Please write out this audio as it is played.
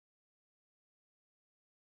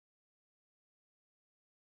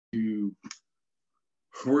we're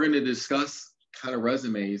going to discuss kind of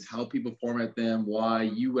resumes, how people format them, why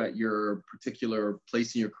you at your particular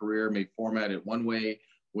place in your career may format it one way,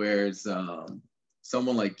 whereas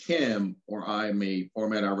someone like Kim or I may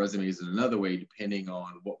format our resumes in another way, depending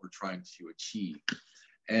on what we're trying to achieve.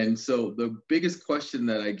 And so the biggest question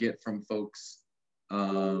that I get from folks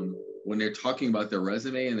when they're talking about their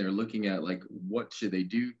resume and they're looking at like, what should they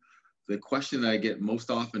do? The question that I get most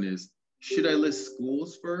often is, should I list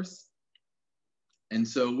schools first? And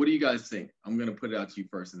so what do you guys think? I'm going to put it out to you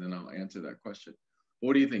first, and then I'll answer that question.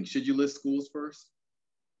 What do you think? Should you list schools first?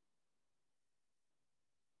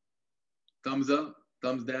 Thumbs up,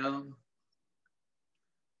 thumbs down.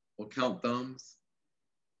 We'll count thumbs.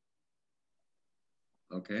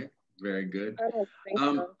 Okay, very good. I don't think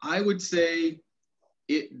so. I would say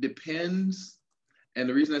it depends. And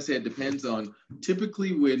the reason I say it depends on,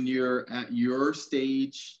 typically when you're at your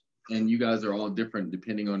stage, and you guys are all different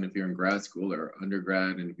depending on if you're in grad school or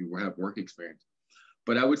undergrad and if you have work experience.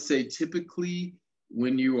 But I would say typically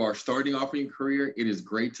when you are starting off in your career, it is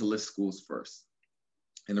great to list schools first.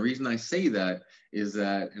 And the reason I say that is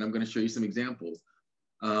that, and I'm going to show you some examples,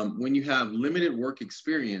 when you have limited work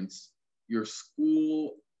experience, your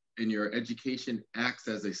school and your education acts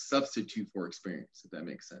as a substitute for experience, if that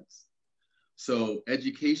makes sense. So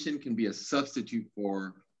education can be a substitute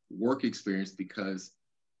for work experience because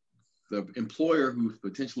the employer who's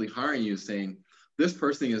potentially hiring you is saying, this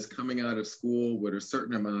person is coming out of school with a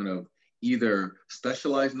certain amount of either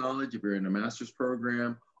specialized knowledge if you're in a master's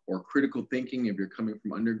program, or critical thinking if you're coming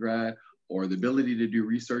from undergrad, or the ability to do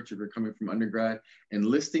research if you're coming from undergrad. And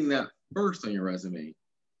listing that first on your resume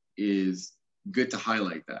is good to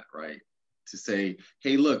highlight that, right? To say,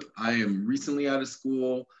 hey, look, I am recently out of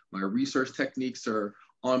school, my research techniques are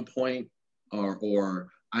on point, or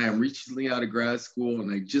I am recently out of grad school and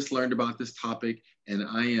I just learned about this topic and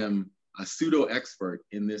I am a pseudo expert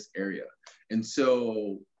in this area. And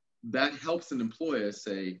so that helps an employer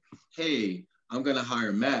say, hey, I'm going to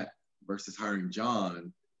hire Matt versus hiring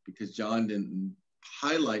John because John didn't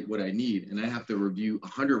highlight what I need and I have to review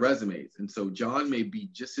 100 resumes. And so John may be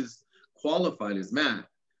just as qualified as Matt,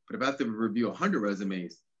 but if I have to review 100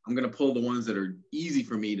 resumes, I'm going to pull the ones that are easy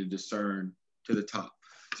for me to discern to the top.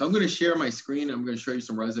 So I'm going to share my screen. I'm going to show you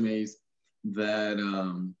some resumes that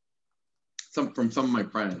from some of my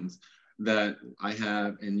friends that I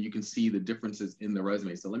have, and you can see the differences in the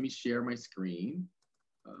resume. So let me share my screen.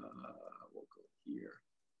 We'll go here,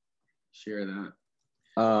 share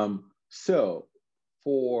that. So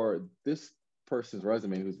for this person's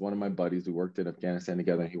resume, who's one of my buddies who worked in Afghanistan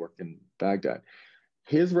together, and he worked in Baghdad,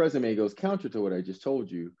 his resume goes counter to what I just told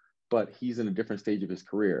you, but he's in a different stage of his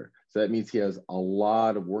career. So that means he has a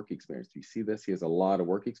lot of work experience. Do you see this? He has a lot of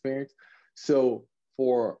work experience. So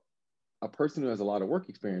for a person who has a lot of work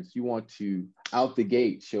experience, you want to out the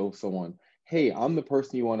gate show someone, hey, I'm the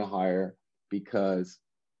person you want to hire because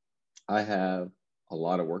I have a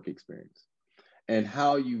lot of work experience. And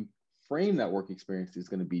how you frame that work experience is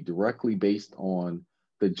going to be directly based on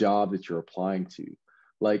the job that you're applying to.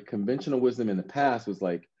 Like conventional wisdom in the past was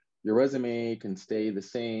like, your resume can stay the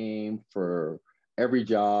same for every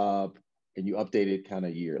job and you update it kind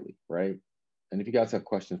of yearly, right? And if you guys have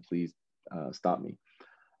questions, please stop me.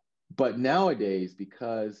 But nowadays,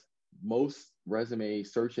 because most resume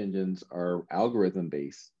search engines are algorithm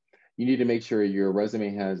based, you need to make sure your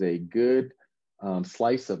resume has a good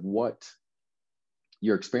slice of what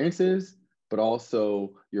your experience is, but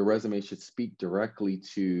also your resume should speak directly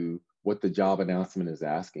to what the job announcement is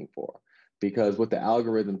asking for. Because what the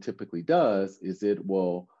algorithm typically does is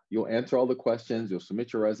you'll answer all the questions, you'll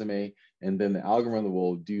submit your resume, and then the algorithm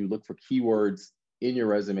will look for keywords in your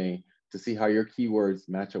resume to see how your keywords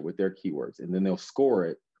match up with their keywords. And then they'll score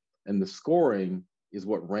it. And the scoring is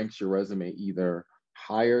what ranks your resume either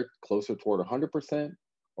higher, closer toward 100%,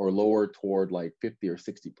 or lower toward like 50 or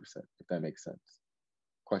 60%, if that makes sense.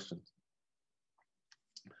 Questions?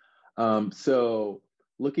 So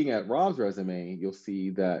looking at Rob's resume, you'll see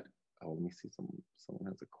that, oh, let me see, someone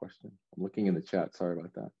has a question. I'm looking in the chat, sorry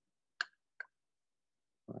about that.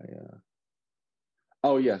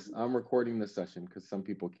 Oh yes, I'm recording this session because some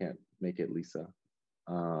people can't make it, Lisa.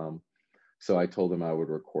 So I told them I would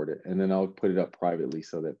record it and then I'll put it up privately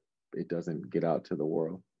so that it doesn't get out to the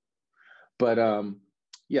world. But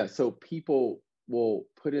yeah, so people will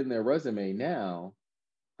put in their resume now,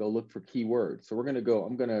 they'll look for keywords. So we're gonna go,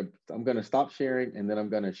 I'm gonna stop sharing and then I'm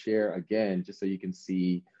gonna share again just so you can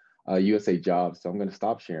see USA Jobs. So I'm gonna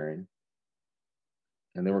stop sharing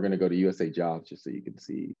and then we're gonna go to USA Jobs just so you can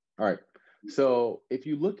see. All right. So if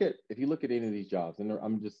you look at any of these jobs, and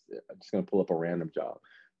I'm just gonna pull up a random job.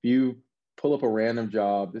 If you pull up a random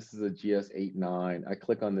job. This is a GS 8-9. I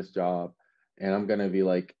click on this job and I'm going to be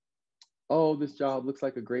like, oh, this job looks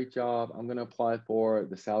like a great job. I'm going to apply for it.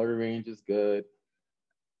 The salary range is good.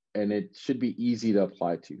 And it should be easy to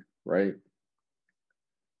apply to, right?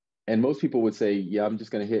 And most people would say, yeah, I'm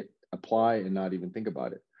just going to hit apply and not even think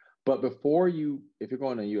about it. But before you, if you're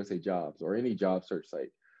going on USA Jobs or any job search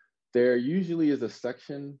site, there usually is a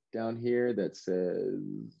section down here that says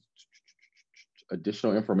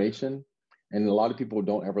additional information. And a lot of people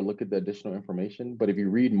don't ever look at the additional information. But if you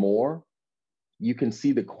read more, you can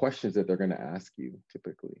see the questions that they're going to ask you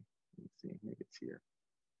typically. Let's see, maybe it's here.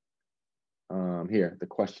 Here, the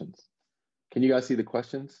questions. Can you guys see the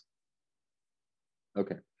questions?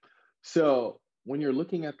 Okay. So when you're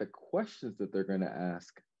looking at the questions that they're going to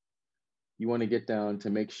ask, you want to get down to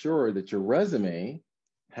make sure that your resume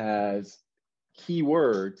has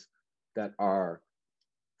keywords that are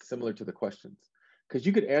similar to the questions. Because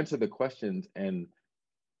you could answer the questions, and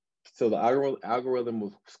so the algorithm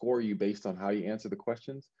will score you based on how you answer the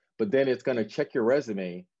questions, but then it's going to check your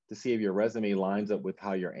resume to see if your resume lines up with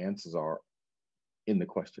how your answers are in the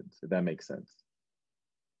questions, if that makes sense.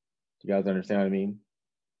 Do you guys understand what I mean?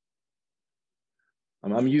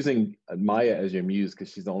 I'm using Maya as your muse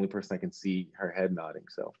because she's the only person I can see her head nodding.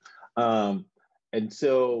 So, and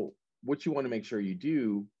so what you want to make sure you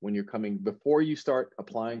do when you're coming, before you start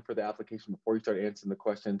applying for the application, before you start answering the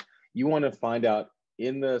question, you want to find out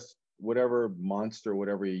in this, whatever monster,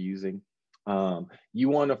 whatever you're using, you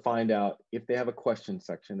want to find out if they have a question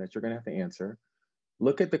section that you're going to have to answer.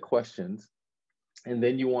 Look at the questions, and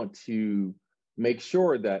then you want to make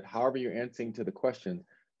sure that however you're answering to the question,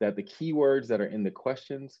 that the keywords that are in the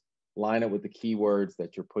questions line up with the keywords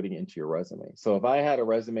that you're putting into your resume. So if I had a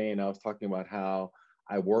resume and I was talking about how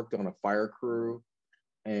I worked on a fire crew,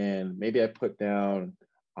 and maybe I put down,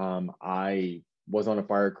 I was on a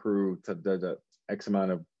fire crew to the X amount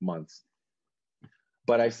of months,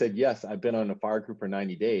 but I said, yes, I've been on a fire crew for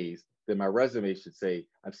 90 days, then my resume should say,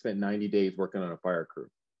 I've spent 90 days working on a fire crew.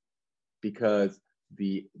 Because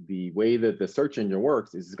the way that the search engine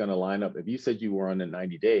works is it's going to line up. If you said you were on the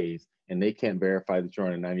 90 days and they can't verify that you're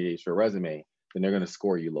on a 90 days for a resume, then they're going to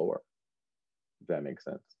score you lower. If that makes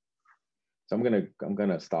sense. So I'm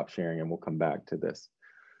gonna stop sharing and we'll come back to this.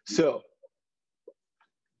 So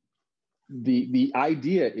the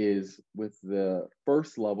idea is with the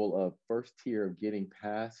first tier of getting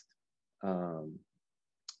past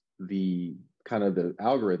the kind of the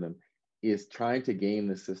algorithm is trying to game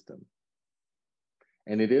the system.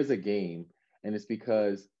 And it is a game, and it's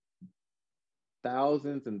because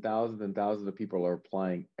thousands and thousands and thousands of people are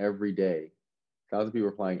applying every day. Thousands of people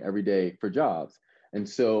are applying every day for jobs. And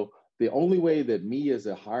so the only way that me as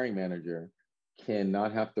a hiring manager can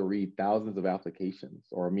not have to read thousands of applications,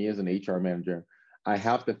 or me as an HR manager, I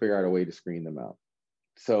have to figure out a way to screen them out.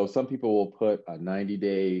 So some people will put a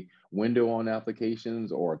 90-day window on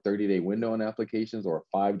applications, or a 30-day window on applications, or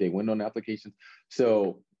a 5-day window on applications.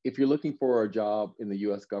 So if you're looking for a job in the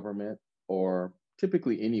US government, or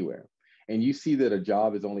typically anywhere, and you see that a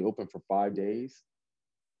job is only open for 5 days,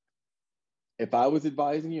 if I was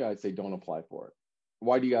advising you, I'd say don't apply for it.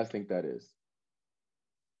 Why do you guys think that is?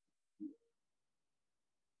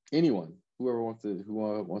 Anyone, who wants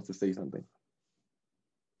to say something.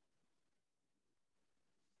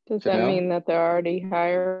 Does that mean that they're already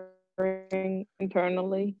hiring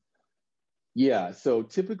internally? Yeah, so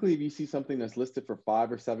typically if you see something that's listed for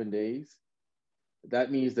 5 or 7 days,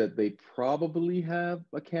 that means that they probably have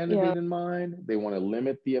a candidate in mind. They want to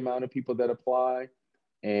limit the amount of people that apply,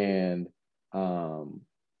 and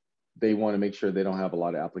they want to make sure they don't have a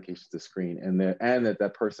lot of applications to screen, and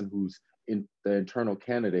that person who's in the internal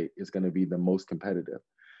candidate is going to be the most competitive.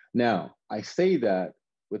 Now, I say that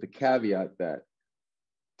with a caveat that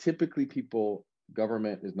typically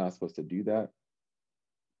government is not supposed to do that,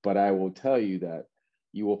 but I will tell you that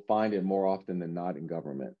you will find it more often than not in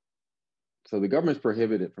government. So the government's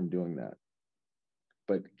prohibited from doing that.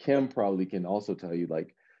 But Kim probably can also tell you,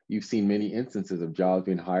 like, you've seen many instances of jobs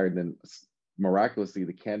being hired, and miraculously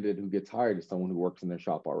the candidate who gets hired is someone who works in their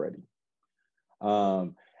shop already.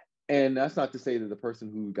 And that's not to say that the person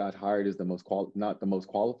who got hired is not the most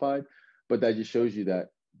qualified, but that just shows you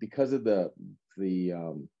that because of the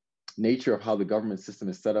nature of how the government system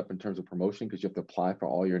is set up in terms of promotion, because you have to apply for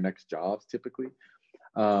all your next jobs typically,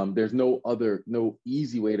 there's no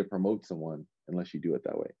easy way to promote someone unless you do it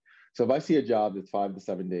that way. So if I see a job that's 5 to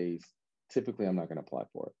 7 days, typically I'm not going to apply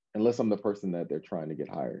for it unless I'm the person that they're trying to get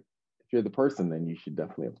hired. If you're the person, then you should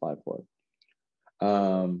definitely apply for it.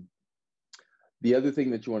 The other thing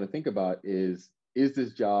that you want to think about is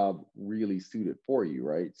this job really suited for you,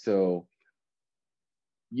 right? So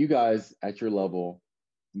you guys at your level,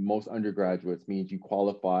 most undergraduates, means you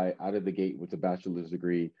qualify out of the gate with a bachelor's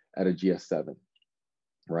degree at a GS7,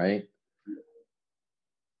 right?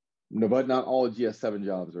 No, but not all GS7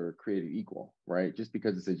 jobs are created equal, right? Just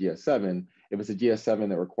because it's a GS7, if it's a GS7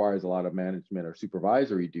 that requires a lot of management or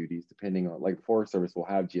supervisory duties, depending on, like Forest Service will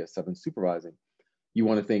have GS7 supervising, you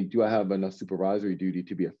want to think, do I have enough supervisory duty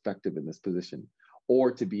to be effective in this position or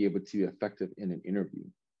to be able to be effective in an interview,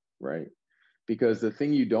 right? Because the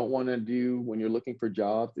thing you don't want to do when you're looking for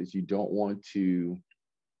jobs is you don't want to,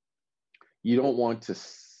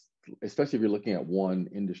 especially if you're looking at one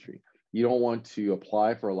industry, you don't want to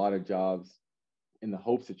apply for a lot of jobs in the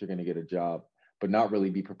hopes that you're going to get a job, but not really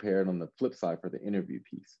be prepared on the flip side for the interview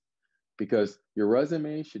piece. Because your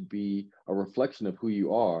resume should be a reflection of who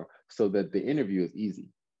you are so that the interview is easy,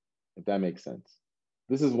 if that makes sense.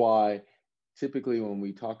 This is why typically when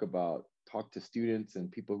we talk to students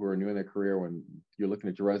and people who are new in their career, when you're looking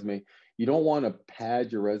at your resume, you don't want to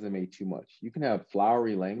pad your resume too much. You can have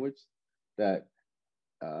flowery language that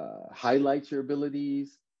highlights your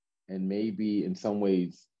abilities and maybe in some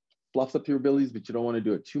ways fluffs up your abilities, but you don't want to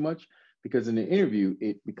do it too much because in an interview,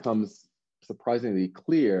 it becomes surprisingly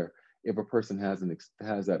clear if a person has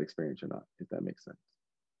that experience or not, if that makes sense.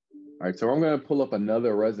 All right, so I'm going to pull up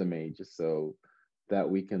another resume just so that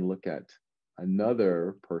we can look at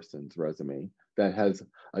another person's resume that has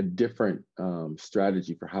a different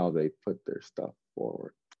strategy for how they put their stuff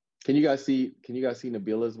forward. Can you guys see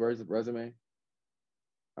Nabila's resume?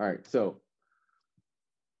 All right, so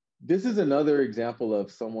this is another example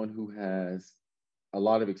of someone who has a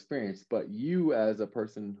lot of experience, but you as a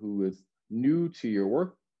person who is new to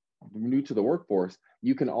the workforce,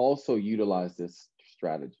 you can also utilize this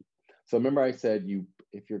strategy. So remember I said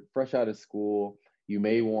if you're fresh out of school, you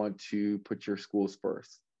may want to put your schools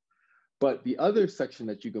first. But the other section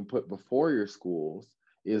that you can put before your schools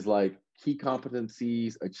is like key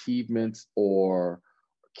competencies, achievements, or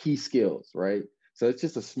key skills, right? So it's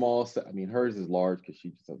just a small set. I mean, hers is large because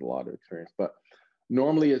she just has a lot of experience, but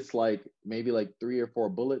normally it's like maybe like 3 or 4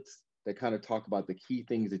 bullets that kind of talk about the key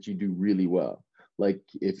things that you do really well. Like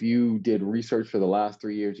if you did research for the last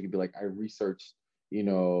 3 years, you could be like, I researched,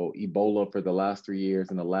 Ebola for the last 3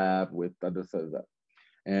 years in the lab with da.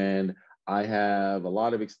 And I have a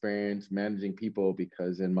lot of experience managing people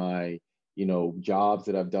because in my, jobs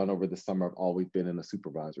that I've done over the summer, I've always been in a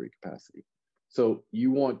supervisory capacity. So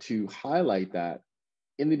you want to highlight that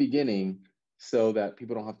in the beginning so that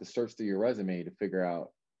people don't have to search through your resume to figure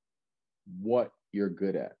out what you're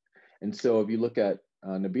good at. And so if you look at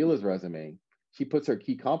Nabila's resume, she puts her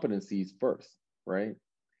key competencies first, right?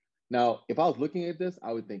 Now, if I was looking at this,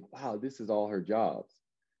 I would think, wow, this is all her jobs.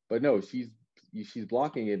 But no, she's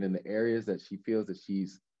blocking it in the areas that she feels that she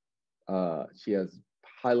has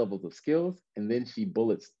high levels of skills, and then she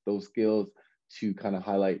bullets those skills to kind of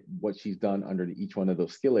highlight what she's done under each one of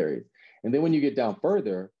those skill areas. And then when you get down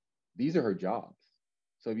further, these are her jobs.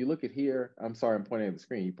 So if you look at here, I'm sorry, I'm pointing at the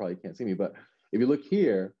screen, you probably can't see me, but if you look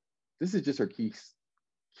here, this is just her key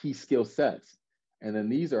skill sets. And then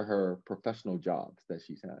these are her professional jobs that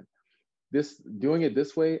she's had. Doing it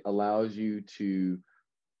this way allows you to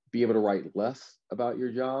be able to write less about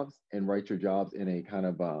your jobs and write your jobs in a kind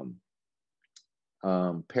of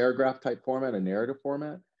paragraph type format, a narrative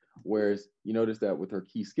format. Whereas you notice that with her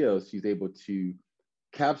key skills, she's able to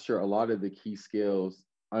capture a lot of the key skills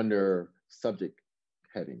under subject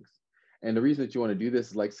headings. And the reason that you want to do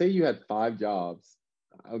this is like, say you had 5 jobs.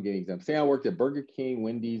 I'll give you an example. Say I worked at Burger King,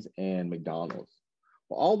 Wendy's, and McDonald's.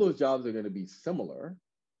 Well, all those jobs are going to be similar.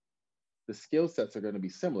 The skill sets are going to be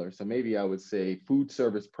similar. So maybe I would say food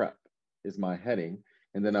service prep is my heading.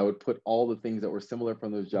 And then I would put all the things that were similar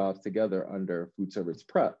from those jobs together under food service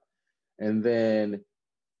prep. And then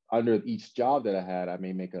under each job that I had, I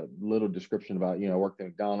may make a little description about, I worked at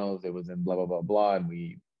McDonald's, it was in blah, blah, blah, blah. And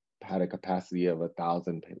we had a capacity of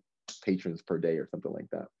 1,000 patrons per day or something like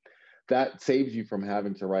that. That saves you from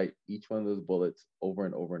having to write each one of those bullets over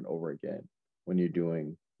and over and over again when you're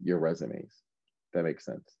doing your resumes. That makes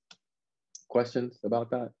sense. Questions about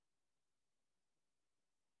that?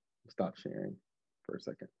 Stop sharing for a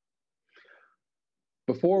second.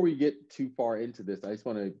 Before we get too far into this, I just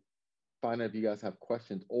want to find out if you guys have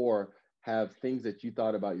questions or have things that you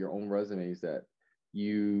thought about your own resumes that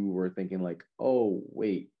you were thinking like, oh,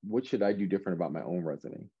 wait, what should I do different about my own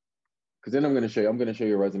resume? Because then I'm going to show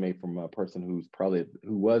you a resume from a person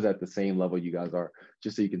who was at the same level you guys are,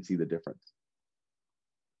 just so you can see the difference.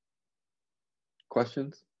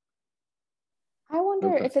 Questions? I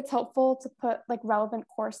wonder if it's helpful to put like relevant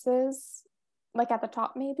courses like at the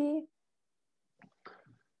top maybe.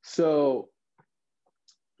 So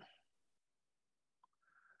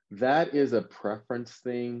That is a preference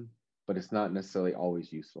thing, but it's not necessarily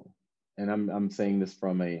always useful. And I'm saying this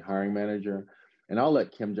from a hiring manager, and I'll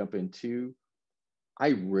let Kim jump in too.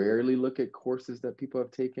 I rarely look at courses that people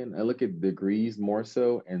have taken. I look at degrees more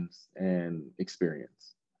so and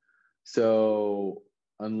experience. So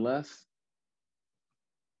unless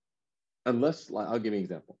like, I'll give you an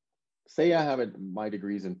example. Say I have my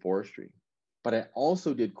degrees in forestry, but I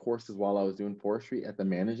also did courses while I was doing forestry at the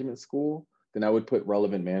management school, then I would put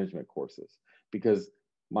relevant management courses because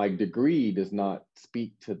my degree does not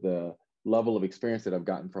speak to the level of experience that I've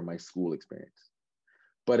gotten from my school experience.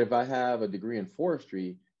 But if I have a degree in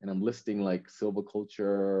forestry and I'm listing like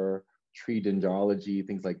silviculture, tree dendrology,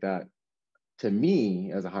 things like that, to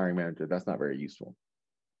me as a hiring manager, that's not very useful.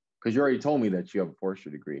 Because you already told me that you have a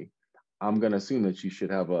forestry degree. I'm going to assume that you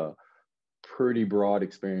should have a pretty broad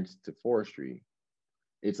experience to forestry.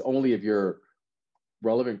 It's only if your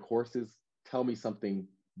relevant courses tell me something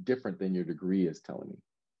different than your degree is telling me.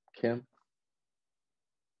 Kim?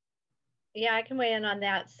 Yeah, I can weigh in on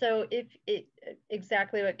that. So if it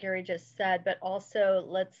exactly what Gary just said, but also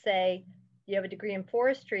let's say you have a degree in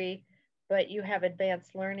forestry, but you have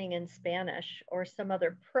advanced learning in Spanish or some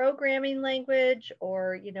other programming language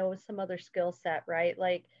or, you know, some other skill set, right?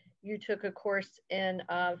 Like you took a course in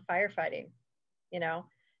firefighting, you know,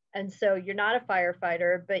 and so you're not a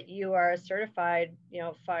firefighter, but you are a certified, you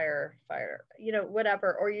know, firefighter, you know,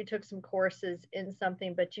 whatever, or you took some courses in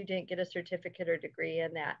something, but you didn't get a certificate or degree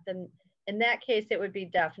in that, then in that case, it would be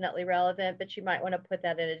definitely relevant, but you might want to put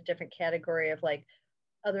that in a different category of like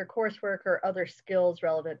other coursework or other skills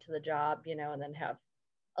relevant to the job, you know, and then have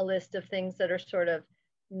a list of things that are sort of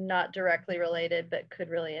not directly related, but could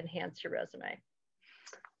really enhance your resume.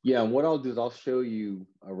 Yeah, and what I'll do is I'll show you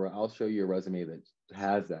a resume that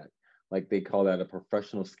has that. Like they call that a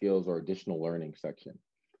professional skills or additional learning section.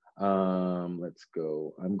 Let's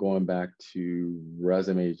go. I'm going back to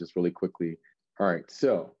resumes just really quickly. All right,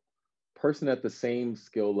 so person at the same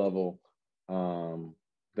skill level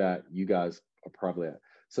that you guys are probably at.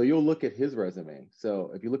 So you'll look at his resume.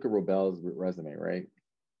 So if you look at Robel's resume, right,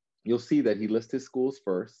 you'll see that he lists his schools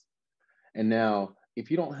first. And now,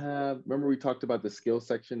 if you don't have, remember we talked about the skill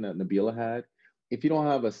section that Nabila had? If you don't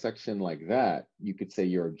have a section like that, you could say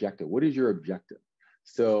your objective. What is your objective?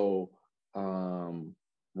 So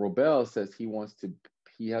Robel says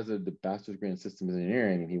he has a bachelor's degree in systems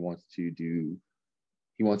engineering and he wants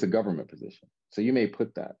a government position. So you may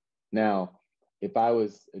put that. Now, if I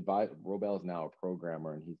was advised, Robel is now a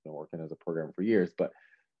programmer and he's been working as a programmer for years, but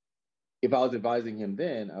if I was advising him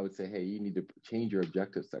then, I would say, hey, you need to change your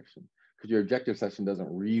objective section because your objective section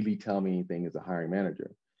doesn't really tell me anything as a hiring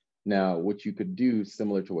manager. Now, what you could do,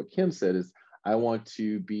 similar to what Kim said, is I want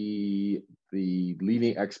to be the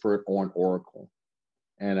leading expert on Oracle.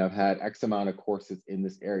 And I've had X amount of courses in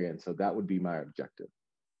this area. And so that would be my objective,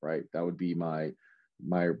 right? That would be my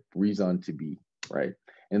reason to be, right?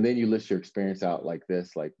 And then you list your experience out like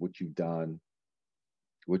this, like what you've done,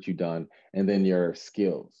 and then your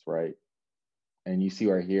skills, right? And you see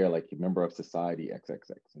right here, like member of society,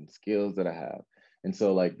 XXX, and skills that I have. And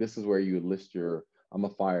so like, this is where you would list I'm a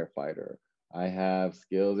firefighter. I have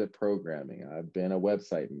skills at programming. I've been a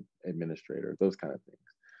website administrator, those kind of things.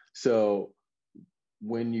 So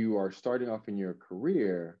when you are starting off in your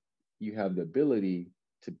career, you have the ability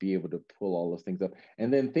to be able to pull all those things up.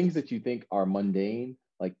 And then things that you think are mundane,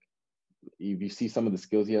 like if you see some of the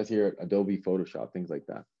skills he has here, Adobe Photoshop, things like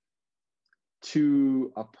that.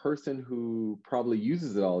 To a person who probably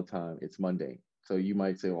uses it all the time, it's mundane. So you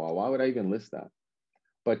might say, well, why would I even list that?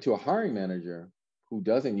 But to a hiring manager who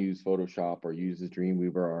doesn't use Photoshop or uses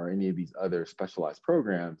Dreamweaver or any of these other specialized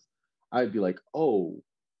programs, I'd be like, oh,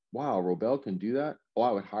 wow, Robel can do that? Oh,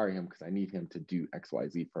 I would hire him because I need him to do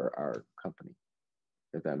XYZ for our company,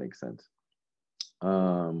 if that makes sense.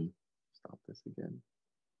 Stop this again.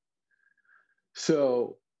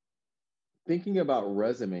 So thinking about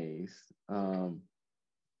resumes,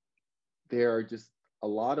 there are just a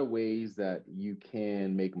lot of ways that you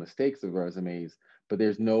can make mistakes with resumes, but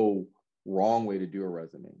there's no wrong way to do a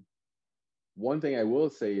resume. One thing I will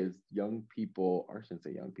say is young people, or I shouldn't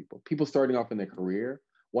say young people starting off in their career,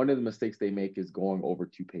 one of the mistakes they make is going over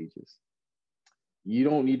 2 pages. You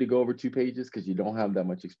don't need to go over 2 pages because you don't have that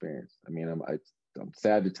much experience. I mean, I'm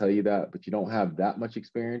sad to tell you that, but you don't have that much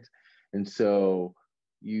experience. And so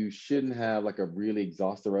you shouldn't have like a really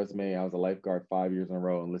exhaustive resume. I was a lifeguard 5 years in a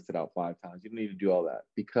row and listed out 5 times. You don't need to do all that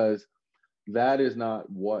because that is not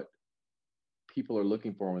what people are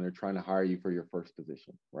looking for when they're trying to hire you for your first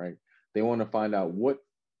position, right? They want to find out what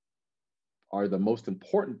are the most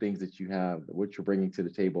important things that you have, what you're bringing to the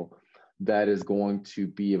table that is going to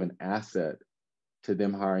be of an asset to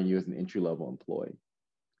them hiring you as an entry-level employee,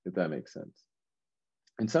 if that makes sense.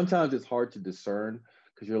 And sometimes it's hard to discern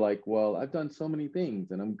because you're like, well, I've done so many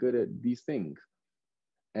things and I'm good at these things.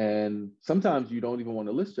 And sometimes you don't even want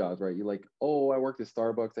to list jobs, right? You're like, oh, I worked at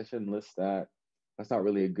Starbucks. I shouldn't list that. That's not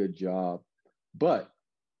really a good job. But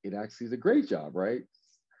it actually is a great job, right?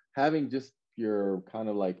 Having just your kind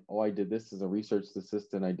of like, oh, I did this as a research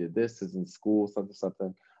assistant. I did this as in school, something,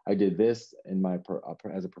 something. I did this in my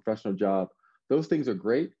as a professional job. Those things are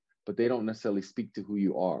great, but they don't necessarily speak to who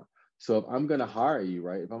you are. So if I'm going to hire you,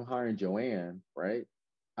 right? If I'm hiring Joanne, right?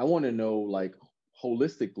 I want to know like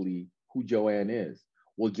holistically who Joanne is.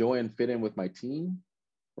 Will Joanne fit in with my team,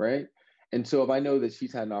 right? And so if I know that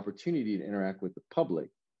she's had an opportunity to interact with the public,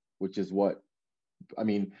 which is what, I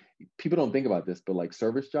mean, people don't think about this, but like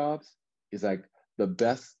service jobs is like the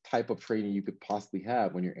best type of training you could possibly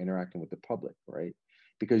have when you're interacting with the public, right?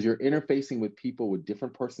 Because you're interfacing with people with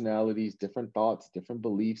different personalities, different thoughts, different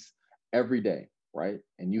beliefs every day, right?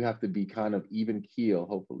 And you have to be kind of even keel,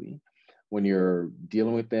 hopefully, when you're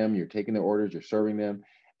dealing with them, you're taking their orders, you're serving them.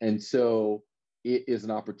 And so it is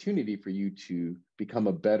an opportunity for you to become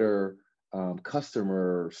a better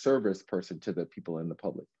customer service person to the people in the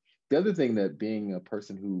public. The other thing that being a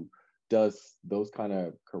person who does those kind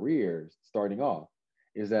of careers starting off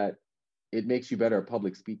is that it makes you better at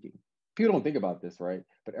public speaking. People don't think about this, right?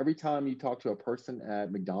 But every time you talk to a person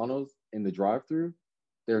at McDonald's in the drive-thru,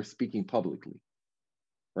 they're speaking publicly,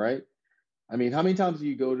 right? I mean, how many times do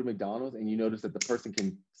you go to McDonald's and you notice that the person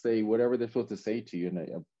can say whatever they're supposed to say to you?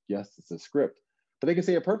 And yes, it's a script, but they can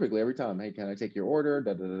say it perfectly every time. Hey, can I take your order?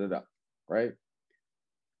 Da, da, da, da, da, right?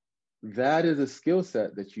 That is a skill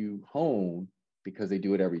set that you hone because they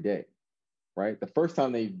do it every day, right? The first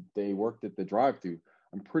time they worked at the drive-thru,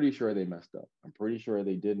 I'm pretty sure they messed up. I'm pretty sure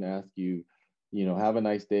they didn't ask you, have a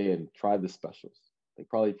nice day and try the specials. They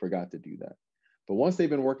probably forgot to do that. But once they've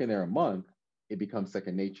been working there a month, it becomes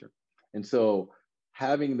second nature. And so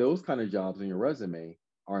having those kind of jobs in your resume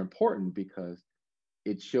are important because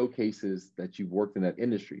it showcases that you've worked in that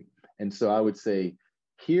industry. And so I would say,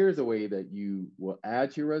 here's a way that you will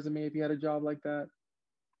add to your resume if you had a job like that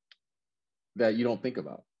you don't think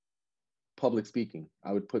about. Public speaking.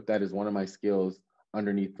 I would put that as one of my skills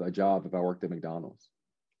underneath a job if I worked at McDonald's.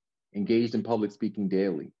 Engaged in public speaking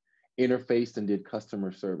daily. Interfaced and did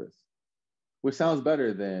customer service, which sounds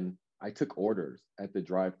better than I took orders at the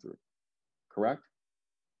drive-thru, correct?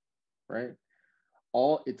 Right?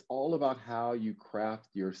 It's all about how you craft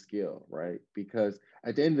your skill, right? Because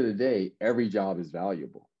at the end of the day, every job is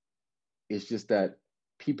valuable. It's just that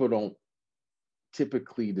people don't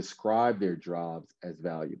typically describe their jobs as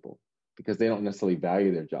valuable because they don't necessarily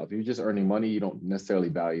value their job. If you're just earning money, you don't necessarily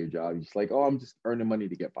value your job. You're just like, oh, I'm just earning money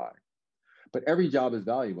to get by. But every job is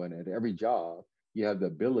valuable, and at every job, you have the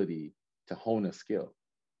ability to hone a skill,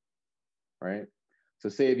 right? So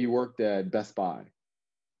say if you worked at Best Buy,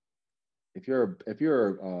 if you're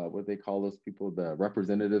what they call those people, the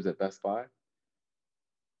representatives at Best Buy,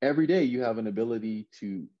 every day you have an ability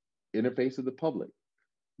to interface with the public.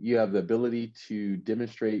 You have the ability to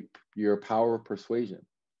demonstrate your power of persuasion.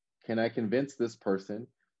 Can I convince this person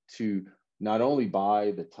to not only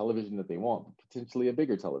buy the television that they want, but potentially a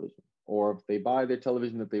bigger television? Or if they buy their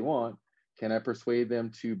television that they want, can I persuade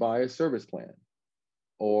them to buy a service plan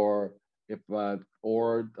or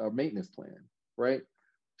or a maintenance plan, right?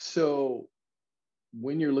 So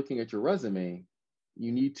when you're looking at your resume,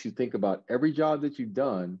 you need to think about every job that you've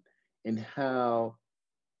done and how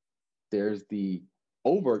there's the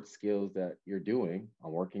overt skills that you're doing.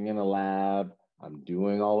 I'm working in a lab. I'm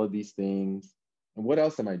doing all of these things. And what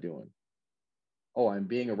else am I doing? Oh, I'm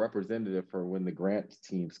being a representative for when the grant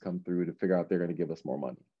teams come through to figure out they're going to give us more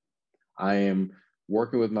money. I am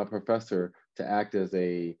working with my professor to act as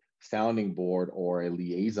a sounding board or a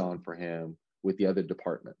liaison for him with the other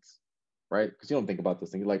departments, right? Because you don't think about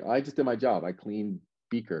those things. Like, I just did my job. I cleaned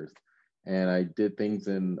beakers and I did things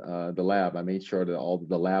in the lab. I made sure that all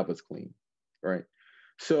the lab was clean, right?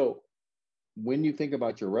 So when you think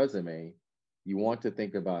about your resume, you want to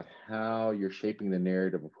think about how you're shaping the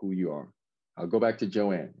narrative of who you are. I'll go back to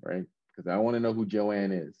Joanne, right? Because I want to know who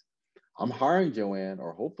Joanne is. I'm hiring Joanne,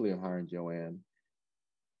 or hopefully I'm hiring Joanne,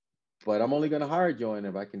 but I'm only going to hire Joanne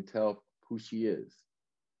if I can tell who she is.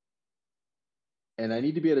 And I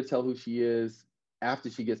need to be able to tell who she is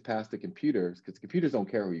after she gets past the computers, because computers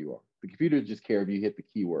don't care who you are. The computers just care if you hit the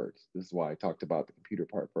keywords. This is why I talked about the computer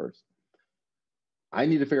part first. I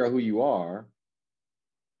need to figure out who you are.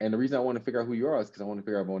 And the reason I want to figure out who you are is because I want to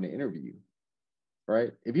figure out if I want to interview you,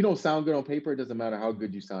 right? If you don't sound good on paper, it doesn't matter how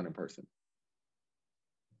good you sound in person.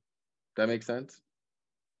 That makes sense?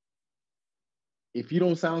 If you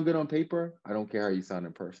don't sound good on paper, I don't care how you sound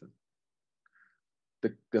in person.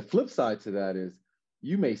 The flip side to that is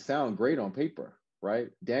you may sound great on paper, right?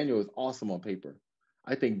 Daniel is awesome on paper.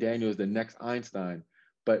 I think Daniel is the next Einstein,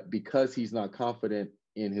 but because he's not confident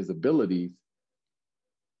in his abilities,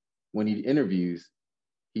 when he interviews,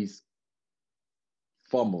 he's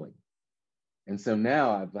fumbling. And so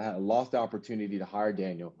now I've lost the opportunity to hire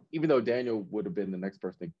Daniel, even though Daniel would have been the next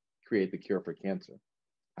person to create the cure for cancer.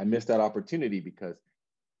 I missed that opportunity because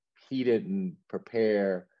he didn't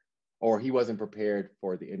prepare, or he wasn't prepared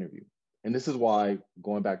for the interview. And this is why,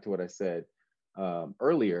 going back to what I said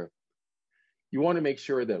earlier, you want to make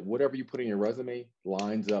sure that whatever you put in your resume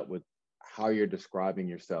lines up with how you're describing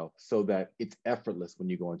yourself so that it's effortless when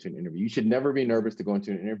you go into an interview. You should never be nervous to go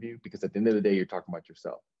into an interview because at the end of the day, you're talking about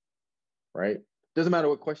yourself, right? Doesn't matter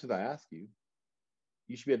what questions I ask you,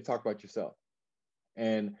 you should be able to talk about yourself.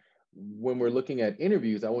 And when we're looking at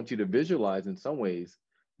interviews, I want you to visualize in some ways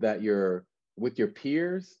that you're with your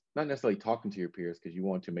peers, not necessarily talking to your peers because you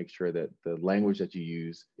want to make sure that the language that you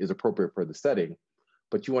use is appropriate for the setting,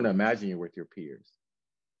 but you want to imagine you're with your peers.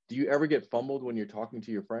 Do you ever get fumbled when you're talking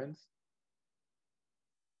to your friends?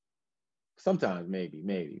 Sometimes,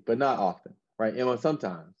 maybe, but not often, right? And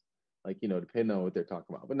sometimes, like, depending on what they're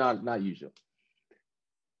talking about, but not usually.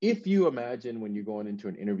 If you imagine when you're going into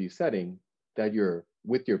an interview setting that you're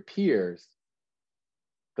with your peers,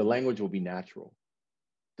 the language will be natural.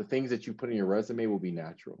 The things that you put in your resume will be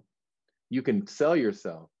natural. You can sell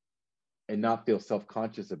yourself and not feel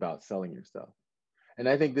self-conscious about selling yourself. And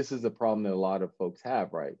I think this is a problem that a lot of folks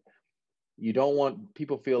have, right?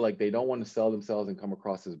 People feel like they don't want to sell themselves and come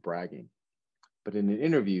across as bragging. But in an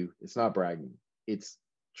interview, it's not bragging. It's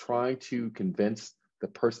trying to convince the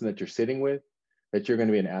person that you're sitting with that you're going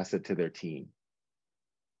to be an asset to their team,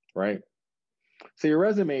 right? So your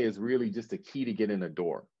resume is really just a key to get in a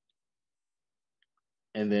door.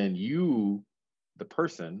 And then you, the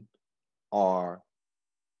person, are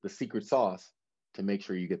the secret sauce to make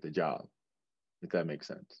sure you get the job, if that makes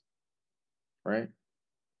sense, right?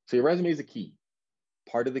 So your resume is a key.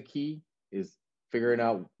 Part of the key is figuring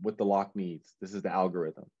out what the lock needs. This is the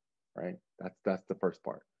algorithm, right? That's the first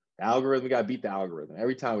part. The algorithm, we got to beat the algorithm.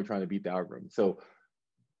 Every time we're trying to beat the algorithm. So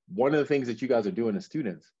one of the things that you guys are doing as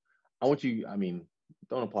students,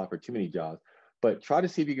 don't apply for too many jobs, but try to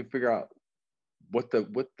see if you can figure out what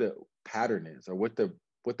the pattern is or what the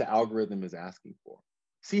algorithm is asking for.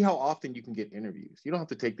 See how often you can get interviews. You don't have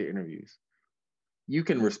to take the interviews. You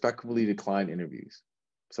can respectfully decline interviews.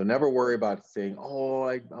 So never worry about saying, oh,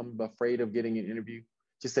 I'm afraid of getting an interview.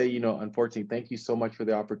 Just say, unfortunately, thank you so much for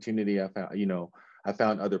the opportunity. I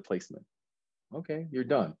found other placement. Okay, you're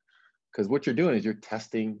done. Because what you're doing is you're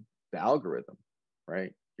testing the algorithm,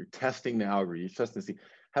 right? You're testing the algorithm. You're testing to see,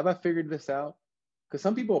 have I figured this out? Because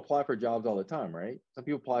some people apply for jobs all the time, right? Some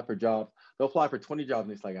people apply for jobs. They'll apply for 20 jobs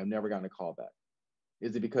and it's like, I've never gotten a call back.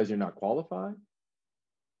 Is it because you're not qualified?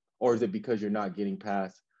 Or is it because you're not getting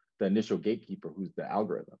past the initial gatekeeper, who's the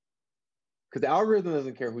algorithm? Because the algorithm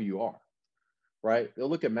doesn't care who you are, right? They'll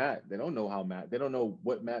look at Matt. They don't know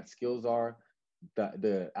what Matt's skills are.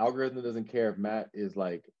 The algorithm doesn't care if Matt is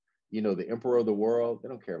like, the emperor of the world. They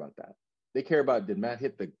don't care about that. They care about, did Matt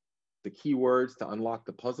hit the keywords to unlock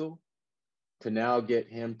the puzzle to now get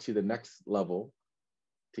him to the next level,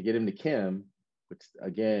 to get him to Kim, which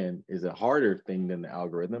again is a harder thing than the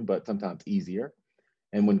algorithm, but sometimes easier.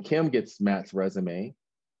 And when Kim gets Matt's resume,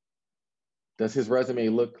 does his resume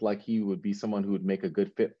look like he would be someone who would make a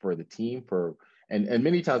good fit for the team? And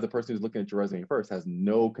many times the person who's looking at your resume first has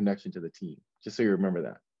no connection to the team, just so you remember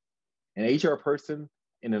that. An HR person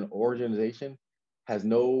in an organization has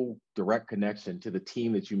no direct connection to the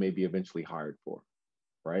team that you may be eventually hired for,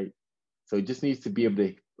 right? So it just needs to be able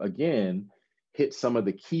to, again, hit some of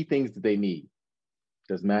the key things that they need.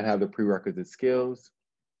 Does Matt have the prerequisite skills?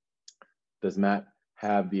 Does Matt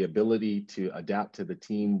have the ability to adapt to the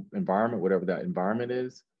team environment, whatever that environment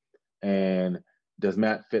is? And does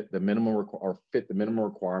Matt fit the minimum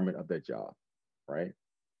requirement of that job, right?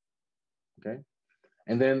 Okay.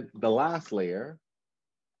 And then the last layer,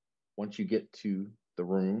 once you get to the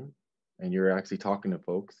room and you're actually talking to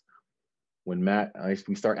folks, when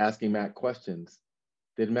we start asking Matt questions,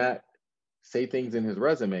 did Matt say things in his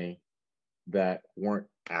resume that weren't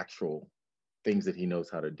actual things that he knows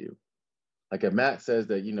how to do? Like if Matt says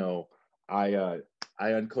that, I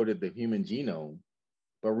uncoded the human genome,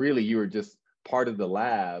 but really you were just part of the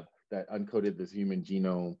lab that uncoded this human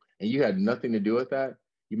genome and you had nothing to do with that,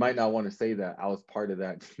 you might not want to say that I was part of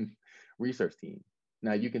that research team.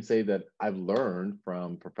 Now you can say that I've learned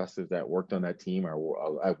from professors that worked on that team,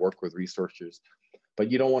 or I've worked with researchers,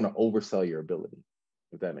 but you don't want to oversell your ability,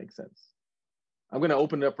 if that makes sense. I'm going to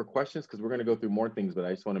open it up for questions because we're going to go through more things, but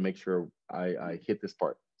I just want to make sure I hit this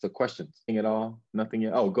part. So questions, anything at all? Nothing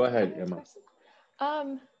yet? Oh, go ahead, Emma.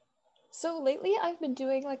 So lately I've been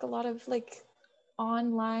doing like a lot of like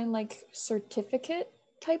online like certificate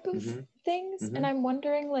type of things. And I'm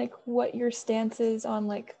wondering like what your stance is on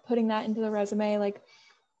like putting that into the resume, like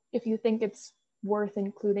if you think it's worth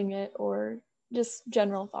including it or just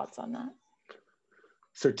general thoughts on that.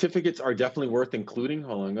 Certificates are definitely worth including.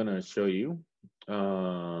 Hold on, I'm gonna show you.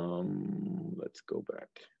 Let's go back.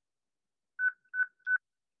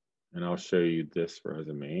 And I'll show you this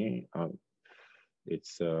resume.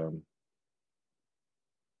 It's, there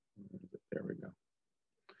we go.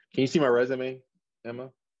 Can you see my resume,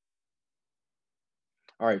 Emma?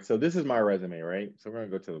 All right, so this is my resume, right? So we're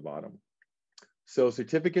gonna go to the bottom. So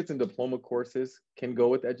certificates and diploma courses can go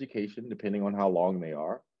with education depending on how long they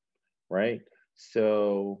are, right?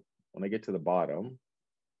 So when I get to the bottom,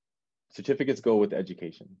 certificates go with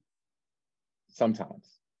education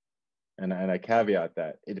sometimes. And I caveat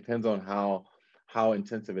that it depends on how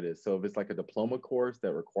intensive it is. So if it's like a diploma course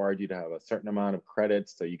that required you to have a certain amount of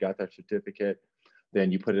credits, so you got that certificate,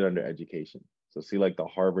 then you put it under education. So see like the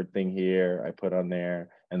Harvard thing here, I put on there,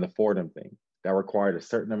 and the Fordham thing that required a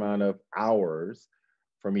certain amount of hours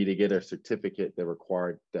for me to get a certificate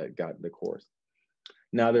that got the course.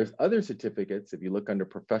 Now there's other certificates, if you look under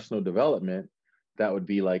professional development, that would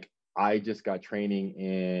be like, I just got training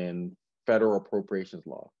in federal appropriations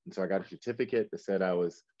law. And so I got a certificate that said I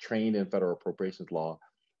was trained in federal appropriations law,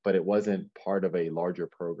 but it wasn't part of a larger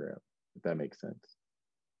program, if that makes sense.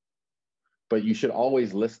 But you should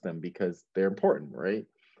always list them because they're important, right?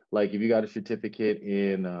 Like if you got a certificate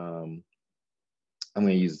in, I'm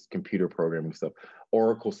gonna use computer programming stuff,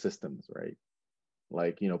 Oracle systems, right?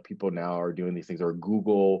 Like, you know, people now are doing these things, or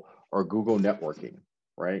Google networking,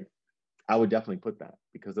 right? I would definitely put that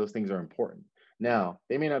because those things are important. Now,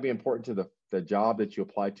 they may not be important to the job that you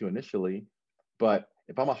applied to initially, but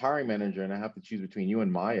if I'm a hiring manager and I have to choose between you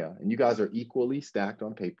and Maya, and you guys are equally stacked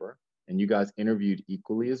on paper, and you guys interviewed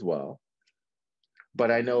equally as well, but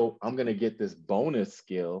I know I'm going to get this bonus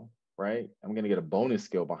skill, right? I'm going to get a bonus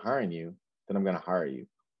skill by hiring you, then I'm going to hire you.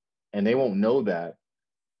 And they won't know that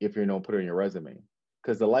if you don't put it in your resume,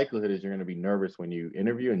 because the likelihood is you're going to be nervous when you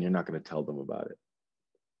interview and you're not going to tell them about it,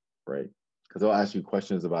 right? Because they'll ask you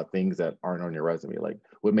questions about things that aren't on your resume, like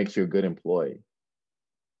what makes you a good employee?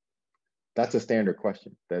 That's a standard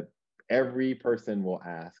question that every person will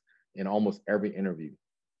ask in almost every interview.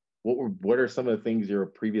 What are some of the things your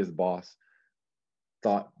previous boss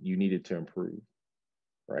thought you needed to improve,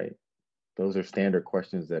 right? Those are standard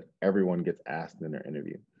questions that everyone gets asked in their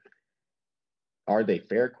interview. Are they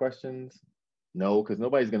fair questions? No, because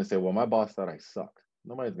nobody's going to say, well, my boss thought I sucked.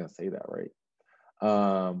 Nobody's going to say that, right?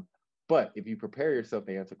 But if you prepare yourself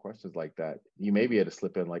to answer questions like that, you may be able to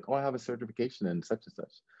slip in like, oh, I have a certification in such and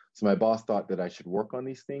such. So my boss thought that I should work on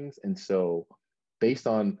these things. And so based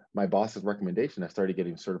on my boss's recommendation, I started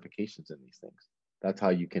getting certifications in these things. That's how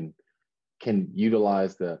you can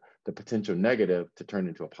utilize the potential negative to turn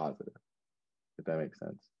into a positive, if that makes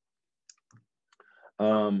sense.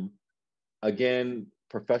 Again,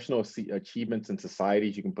 professional achievements in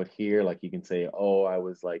societies you can put here. Like you can say, oh, I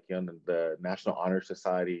was like in the National Honor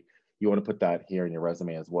Society. You want to put that here in your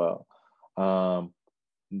resume as well. For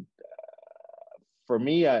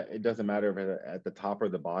me, it doesn't matter if it's at the top or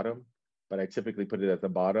the bottom, but I typically put it at the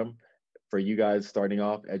bottom. For you guys starting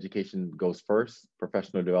off, education goes first,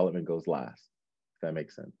 professional development goes last, if that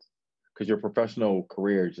makes sense. Because your professional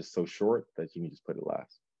career is just so short that you can just put it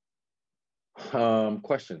last.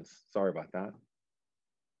 Questions? Sorry about that.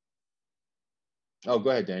 Oh, go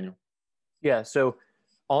ahead, Daniel. Yeah, so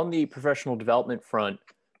on the professional development front,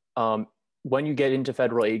 when you get into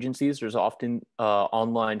federal agencies, there's often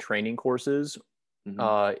online training courses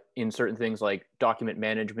in certain things like document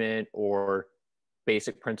management or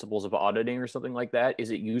basic principles of auditing or something like that.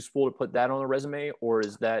 Is it useful to put that on a resume, or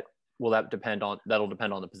that'll depend on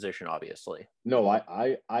the position, obviously? No,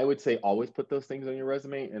 I would say always put those things on your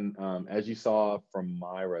resume. And as you saw from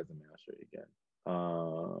my resume, I'll show you again.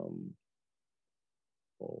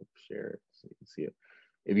 We'll share it so you can see it.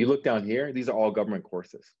 If you look down here, these are all government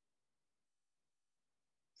courses.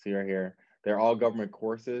 See right here, they're all government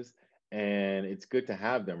courses, and it's good to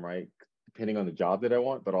have them, right? Depending on the job that I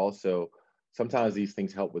want, but also sometimes these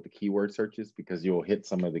things help with the keyword searches because you'll hit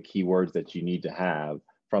some of the keywords that you need to have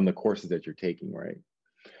from the courses that you're taking, right?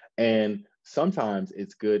 And sometimes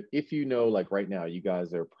it's good if you know, like right now, you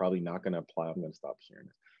guys are probably not going to apply. I'm going to stop sharing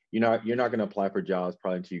this. You're not going to apply for jobs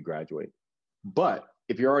probably until you graduate. But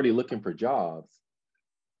if you're already looking for jobs,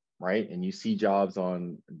 right? And you see jobs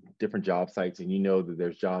on different job sites and you know that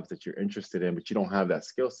there's jobs that you're interested in, but you don't have that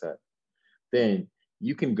skill set, then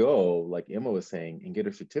you can go, like Emma was saying, and get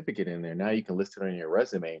a certificate in there. Now you can list it on your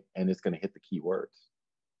resume and it's going to hit the keywords,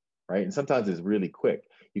 right? And sometimes it's really quick.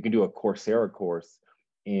 You can do a Coursera course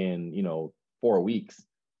in, 4 weeks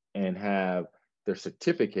and have their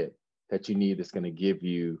certificate that you need that's going to give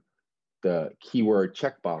you the keyword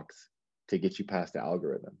checkbox to get you past the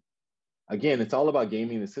algorithm. Again, it's all about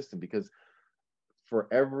gaming the system, because for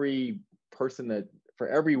every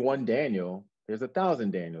one Daniel, there's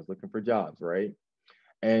 1,000 Daniels looking for jobs, right?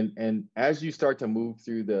 And as you start to move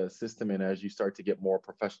through the system and as you start to get more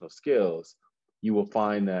professional skills, you will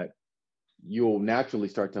find that you'll naturally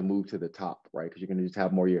start to move to the top, right? Because you're going to just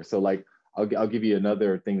have more years. So like, I'll give you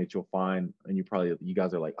another thing that you'll find, and you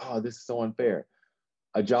guys are like, oh, this is so unfair.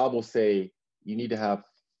 A job will say you need to have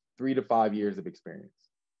 3 to 5 years of experience.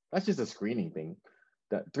 That's just a screening thing.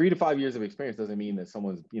 That 3 to 5 years of experience doesn't mean that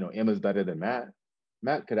someone's, Emma's better than Matt.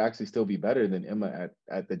 Matt could actually still be better than Emma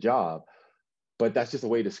at the job, but that's just a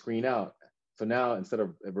way to screen out. So now instead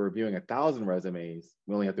of reviewing 1,000 resumes,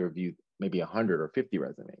 we only have to review maybe 100 or 50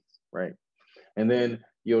 resumes, right? And then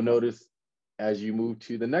you'll notice as you move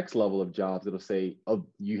to the next level of jobs, it'll say, oh,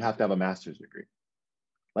 you have to have a master's degree.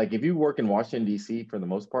 Like if you work in Washington, D.C., for the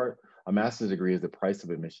most part, a master's degree is the price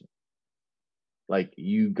of admission. Like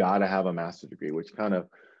you gotta have a master's degree, which kind of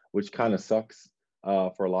sucks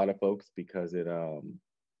for a lot of folks, because it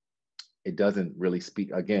doesn't really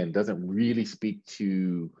speak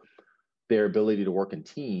to their ability to work in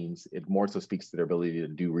teams. It more so speaks to their ability to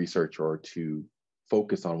do research or to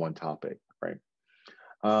focus on one topic, right?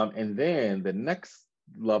 And then the next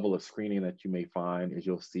level of screening that you may find is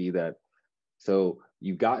you'll see that, so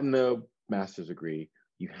you've gotten the master's degree,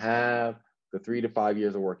 you have the 3 to 5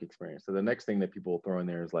 years of work experience. So the next thing that people will throw in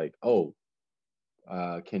there is like, oh,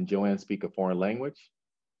 can Joanne speak a foreign language?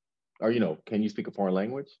 Or, can you speak a foreign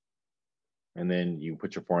language? And then you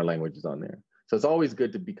put your foreign languages on there. So it's always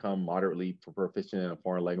good to become moderately proficient in a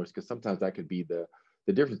foreign language, because sometimes that could be the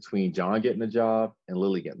difference between John getting the job and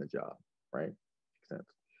Lily getting the job, right? Makes sense.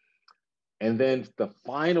 And then the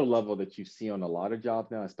final level that you see on a lot of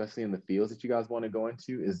jobs now, especially in the fields that you guys want to go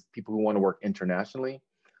into, is people who want to work internationally.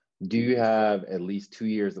 Do you have at least 2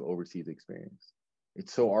 years of overseas experience?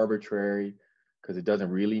 It's so arbitrary because it doesn't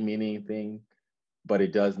really mean anything, but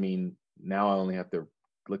it does mean now I only have to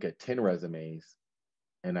look at 10 resumes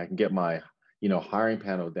and I can get my, hiring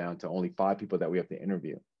panel down to only 5 people that we have to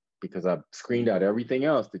interview, because I've screened out everything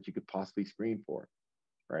else that you could possibly screen for,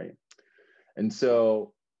 right? And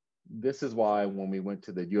so this is why when we went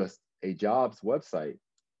to the USA Jobs website,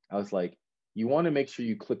 I was like, you want to make sure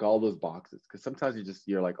you click all those boxes, because sometimes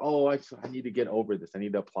you're like, oh, I need to get over this. I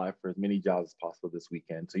need to apply for as many jobs as possible this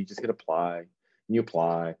weekend. So you just hit apply, and you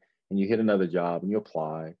apply, and you hit another job, and you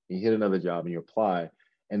apply, and you hit another job, and you apply,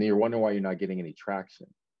 and then you're wondering why you're not getting any traction.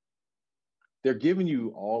 They're giving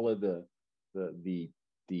you all of the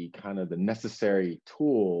kind of the necessary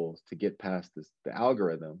tools to get past the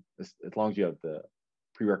algorithm, as long as you have the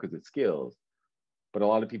prerequisite skills. But a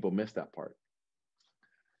lot of people miss that part.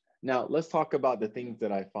 Now, let's talk about the things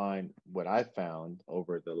that what I've found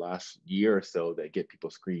over the last year or so that get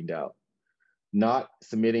people screened out. Not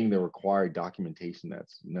submitting the required documentation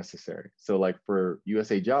that's necessary. So like for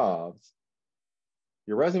USA Jobs,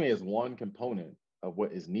 your resume is one component of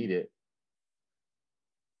what is needed.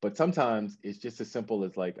 But sometimes it's just as simple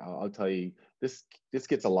as like, I'll tell you, this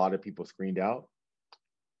gets a lot of people screened out.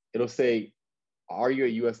 It'll say, are you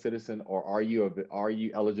a US citizen, or are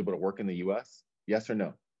you eligible to work in the US? Yes or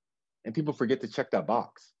no? And people forget to check that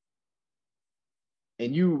box.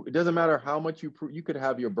 And it doesn't matter how much you could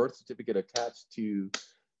have your birth certificate attached to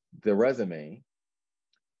the resume.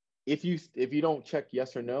 If you don't check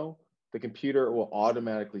yes or no, the computer will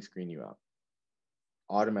automatically screen you out.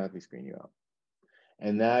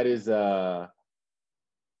 And that is, and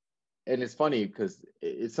it's funny because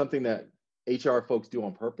it's something that HR folks do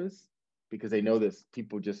on purpose, because they know that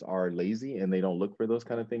people just are lazy and they don't look for those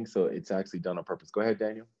kind of things. So it's actually done on purpose. Go ahead,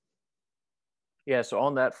 Daniel. Yeah, so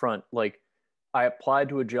on that front, like I applied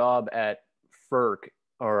to a job at FERC,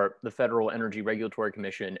 or the Federal Energy Regulatory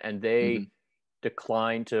Commission, and they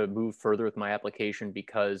declined to move further with my application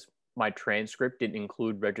because my transcript didn't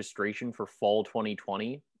include registration for fall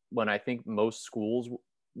 2020, when I think most schools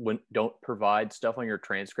don't provide stuff on your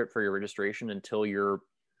transcript for your registration until you've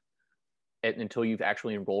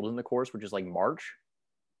actually enrolled in the course, which is like March.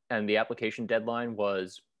 And the application deadline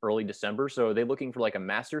was early December. So are they looking for like a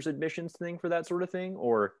master's admissions thing for that sort of thing?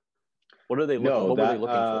 Or what are they looking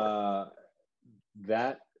for?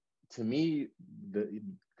 That to me,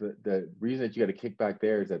 the reason that you got a kickback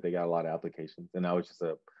there is that they got a lot of applications, and that was just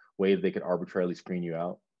a way that they could arbitrarily screen you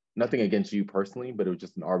out. Nothing against you personally, but it was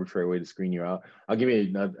just an arbitrary way to screen you out. I'll give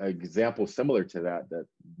you an example similar to that. That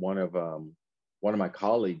one of my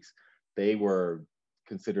colleagues, they were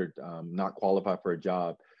considered not qualified for a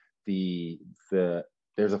job.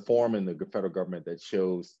 There's a form in the federal government that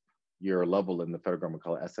shows your level in the federal government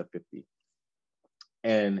called SF50,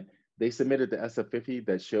 and they submitted the SF50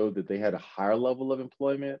 that showed that they had a higher level of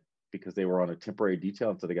employment because they were on a temporary detail,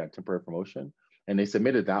 and so they got a temporary promotion. And they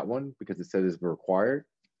submitted that one because it said it's required.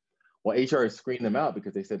 Well, HR screened them out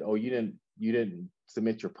because they said, "Oh, you didn't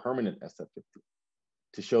submit your permanent SF50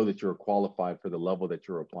 to show that you're qualified for the level that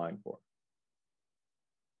you're applying for."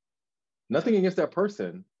 Nothing against that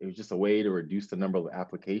person. It was just a way to reduce the number of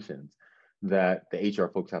applications that the HR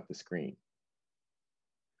folks have to screen.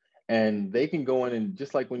 And they can go in and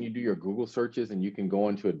just like when you do your Google searches and you can go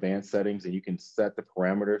into advanced settings and you can set the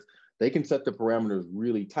parameters, they can set the parameters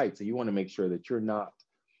really tight. So you want to make sure that you're not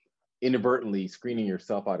inadvertently screening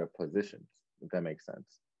yourself out of positions, if that makes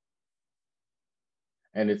sense.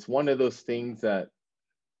 And it's one of those things that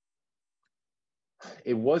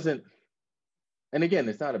it wasn't, and again,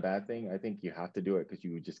 it's not a bad thing. I think you have to do it because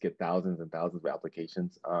you would just get thousands and thousands of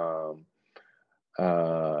applications.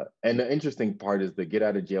 And the interesting part is the get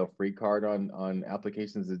out of jail free card on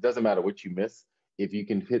applications. It doesn't matter what you miss. If you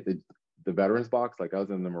can hit the veterans box, like I was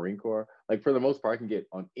in the Marine Corps, like for the most part, I can get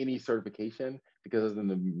on any certification because I was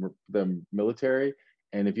in the military.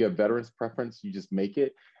 And if you have veterans preference, you just make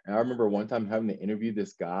it. And I remember one time having to interview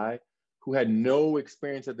this guy who had no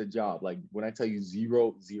experience at the job. Like when I tell you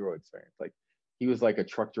zero experience, like he was like a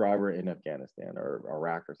truck driver in Afghanistan or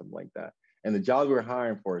Iraq or something like that. And the job we were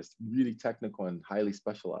hiring for is really technical and highly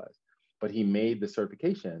specialized. But he made the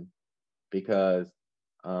certification because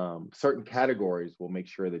certain categories will make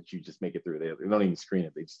sure that you just make it through. They don't even screen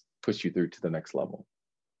it. They just push you through to the next level,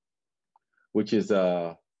 which is,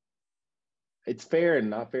 it's fair and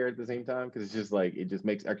not fair at the same time because it's just like, it just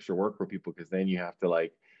makes extra work for people because then you have to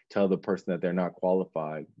like tell the person that they're not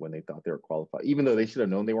qualified when they thought they were qualified, even though they should have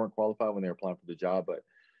known they weren't qualified when they were applying for the job. But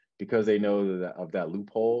because they know that of that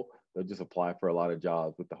loophole, they'll just apply for a lot of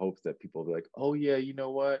jobs with the hopes that people will be like, oh yeah, you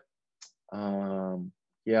know what?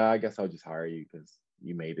 Yeah, I guess I'll just hire you because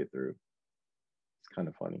you made it through. It's kind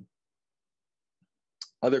of funny.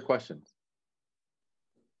 Other questions?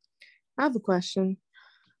 I have a question.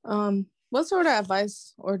 What sort of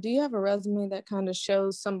advice, or do you have a resume that kind of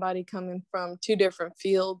shows somebody coming from two different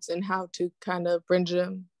fields and how to kind of bridge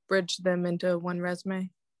them into one resume?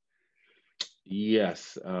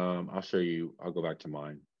 Yes, I'll show you. I'll go back to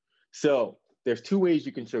mine. So there's two ways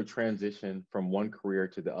you can show transition from one career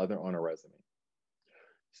to the other on a resume.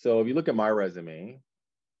 So if you look at my resume,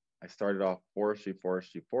 I started off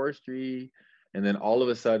forestry, and then all of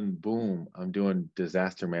a sudden, boom, I'm doing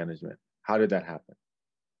disaster management. How did that happen,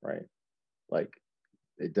 right? Like,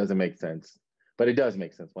 it doesn't make sense, but it does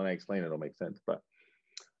make sense. When I explain it, it'll make sense. But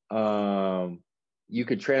you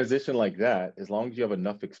could transition like that as long as you have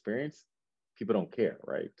enough experience. People don't care,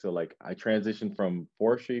 right? So like I transitioned from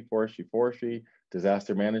forestry,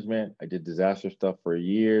 disaster management. I did disaster stuff for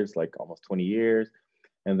years, like almost 20 years.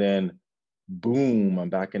 And then boom, I'm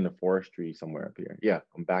back into forestry somewhere up here. Yeah,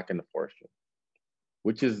 I'm back into forestry,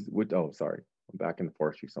 I'm back into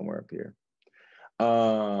forestry somewhere up here.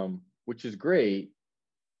 Which is great.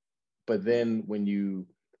 But then when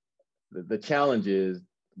the challenge is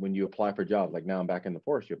when you apply for jobs, like now I'm back in the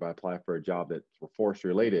forestry, if I apply for a job that's forestry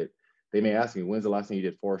related, they may ask me, when's the last time you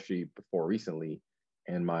did forestry before recently?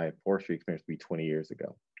 And my forestry experience would be 20 years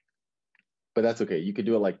ago. But that's okay. You could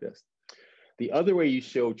do it like this. The other way you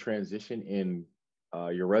show transition in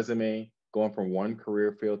your resume, going from one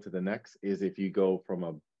career field to the next, is if you go from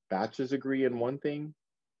a bachelor's degree in one thing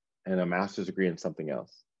and a master's degree in something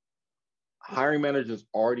else. Hiring managers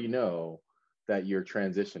already know that you're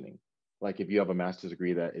transitioning. Like if you have a master's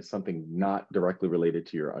degree that is something not directly related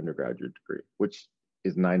to your undergraduate degree, which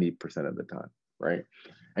is 90% of the time, right?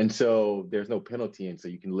 And so there's no penalty, and so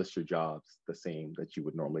you can list your jobs the same that you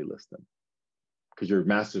would normally list them. Because your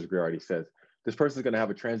master's degree already says, this person's gonna have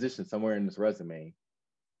a transition somewhere in this resume.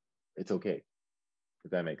 It's okay, if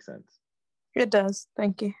that makes sense. It does,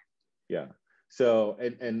 thank you. Yeah, so,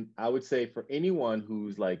 and I would say for anyone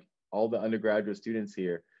who's like all the undergraduate students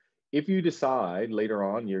here, if you decide later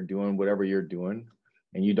on you're doing whatever you're doing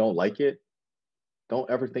and you don't like it, don't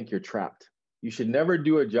ever think you're trapped. You should never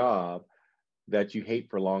do a job that you hate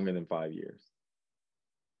for longer than 5 years.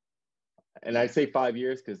 And I say 5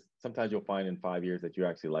 years because sometimes you'll find in 5 years that you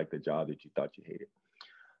actually like the job that you thought you hated.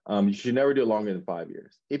 You should never do it longer than 5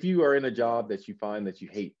 years. If you are in a job that you find that you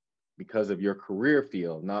hate because of your career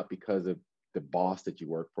field, not because of the boss that you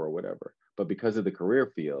work for or whatever, but because of the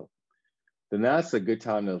career field, then that's a good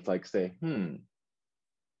time to like say,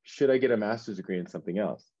 should I get a master's degree in something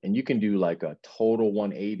else? And you can do like a total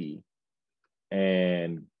 180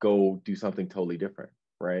 and go do something totally different,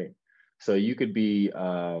 right? So you could be,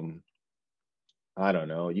 I don't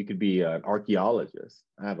know, you could be an archaeologist.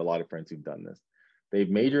 I have a lot of friends who've done this. They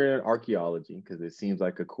major in archaeology because it seems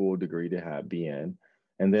like a cool degree to have, be in.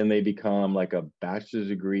 And then they become like a bachelor's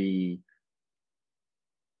degree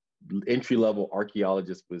entry-level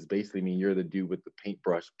archaeologist, was basically mean you're the dude with the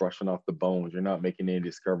paintbrush brushing off the bones. You're not making any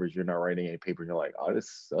discoveries. You're not writing any papers. You're like, oh,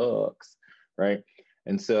 this sucks, right?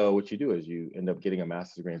 And so what you do is you end up getting a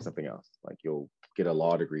master's degree in something else. Like you'll get a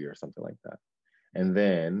law degree or something like that. And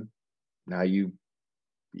then now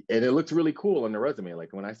and it looks really cool on the resume.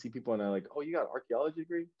 Like when I see people and they're like, oh, you got an archaeology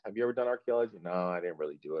degree? Have you ever done archaeology? No, I didn't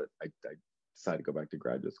really do it. I decided to go back to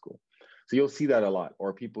graduate school. So you'll see that a lot.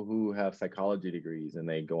 Or people who have psychology degrees and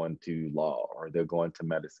they go into law, or they'll go into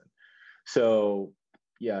medicine. So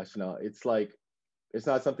yeah, Chanel, it's like, it's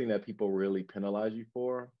not something that people really penalize you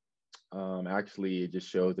for. Actually, it just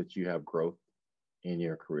shows that you have growth in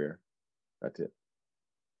your career. That's it.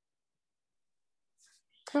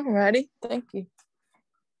 Alrighty, thank you.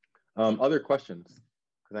 Other questions?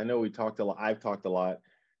 Because I know we talked a lot. I've talked a lot,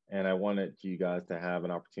 and I wanted you guys to have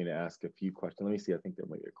an opportunity to ask a few questions. Let me see. I think there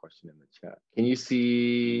might be a question in the chat. Can you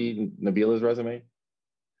see Nabila's resume?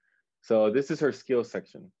 So this is her skills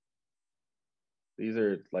section. These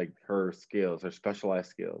are like her skills, her specialized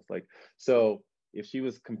skills. Like, so if she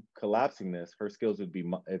was collapsing this, her skills would be,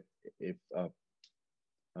 if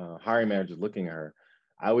hiring managers looking at her,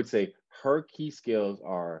 I would say her key skills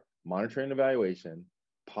are monitoring and evaluation,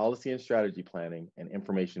 policy and strategy planning, and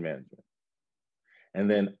information management. And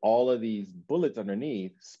then all of these bullets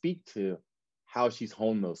underneath speak to how she's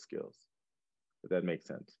honed those skills, if that makes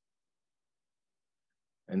sense.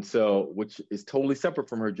 And so, which is totally separate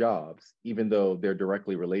from her jobs, even though they're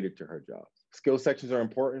directly related to her jobs. Skill sections are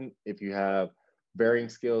important if you have varying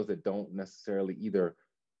skills that don't necessarily either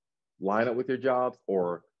line up with your jobs,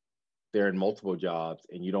 or they're in multiple jobs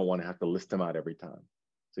and you don't want to have to list them out every time.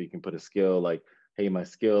 So you can put a skill like, hey, my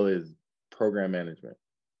skill is program management,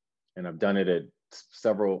 and I've done it at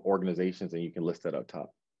several organizations, and you can list that up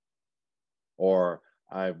top. Or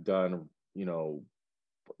I've done,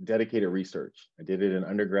 dedicated research. I did it in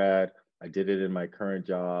undergrad, I did it in my current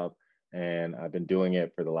job, and I've been doing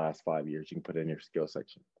it for the last 5 years. You can put it in your skill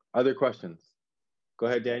section. Other questions? Go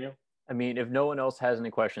ahead, Daniel. I mean, if no one else has any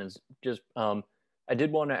questions, just I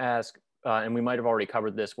did want to ask, and we might have already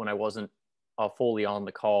covered this when I wasn't fully on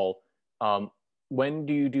the call. When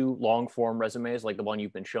do you do long form resumes like the one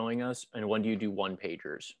you've been showing us, and when do you do one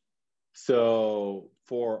pagers? So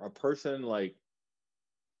for a person like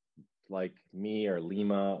me or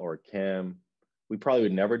Lima or Kim, we probably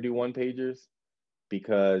would never do one pagers,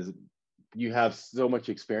 because you have so much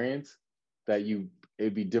experience that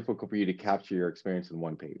it'd be difficult for you to capture your experience in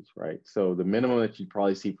one page, right? So the minimum that you'd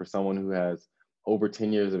probably see for someone who has over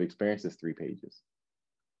 10 years of experience is 3 pages.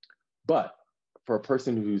 But for a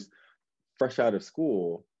person who's fresh out of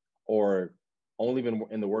school or only been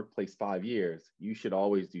in the workplace 5 years, you should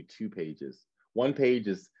always do 2 pages. One page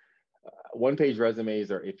resumes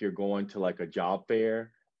are if you're going to like a job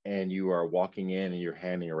fair and you are walking in and you're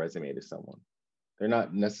handing a resume to someone. They're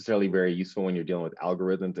not necessarily very useful when you're dealing with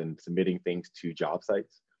algorithms and submitting things to job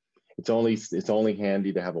sites. It's only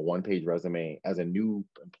handy to have a 1-page resume as a new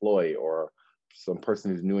employee or some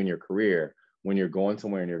person who's new in your career when you're going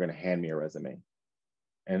somewhere and you're going to hand me a resume.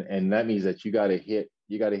 And that means that you got to hit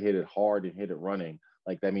it hard and hit it running.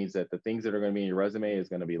 Like that means that the things that are going to be in your resume is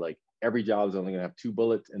going to be like, every job is only going to have 2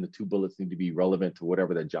 bullets, and the 2 bullets need to be relevant to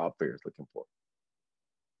whatever the job fair is looking for.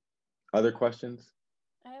 Other questions?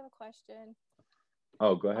 I have a question.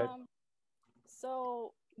 Oh, go ahead.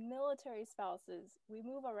 So military spouses, we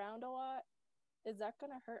move around a lot. Is that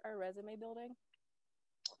going to hurt our resume building?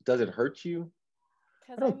 Does it hurt you?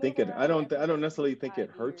 I don't necessarily think it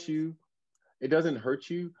hurts you. It doesn't hurt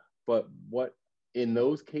you, but what in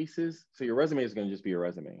those cases, so your resume is going to just be a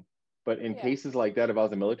resume. But in cases like that, if I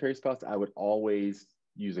was a military spouse, I would always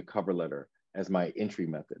use a cover letter as my entry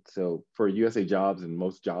method. So for USA Jobs and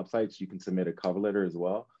most job sites, you can submit a cover letter as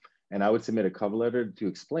well. And I would submit a cover letter to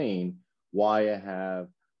explain why I have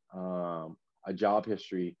a job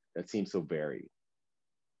history that seems so varied.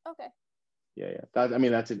 Okay. Yeah.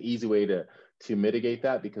 That's an easy way to mitigate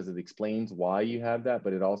that, because it explains why you have that,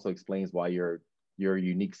 but it also explains why your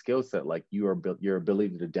unique skill set, like your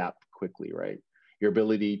ability to adapt quickly, right? Your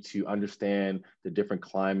ability to understand the different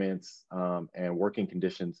climates and working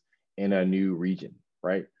conditions in a new region,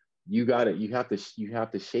 right? you have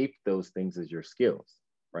to shape those things as your skills,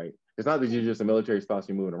 right? It's not that you're just a military spouse,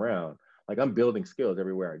 you're moving around. Like, I'm building skills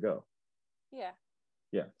everywhere I go. Yeah.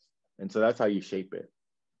 Yes. And so that's how you shape it.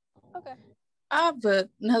 Okay. I have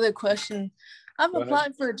another question. I've Go ahead.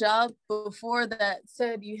 applied for a job before that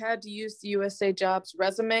said you had to use the USA Jobs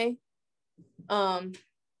resume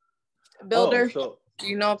builder. So do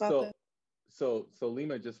you know about that? So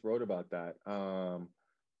Lima just wrote about that.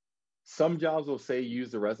 Some jobs will say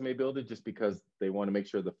use the resume builder just because they want to make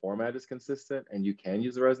sure the format is consistent, and you can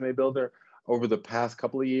use the resume builder. Over the past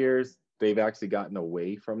couple of years, they've actually gotten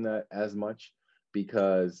away from that as much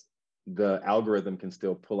because the algorithm can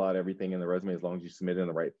still pull out everything in the resume as long as you submit it in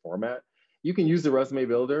the right format. You can use the resume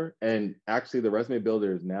builder, and actually the resume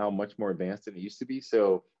builder is now much more advanced than it used to be.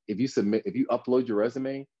 So if you upload your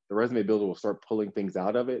resume, the resume builder will start pulling things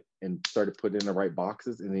out of it and start to put it in the right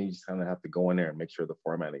boxes, and then you just kind of have to go in there and make sure the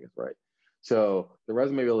formatting is right. So the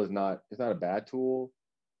resume builder it's not a bad tool.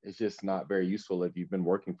 It's just not very useful if you've been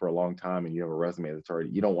working for a long time and you have a resume that's already,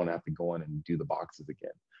 you don't want to have to go in and do the boxes again.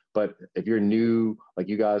 But if you're new, like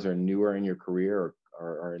you guys are newer in your career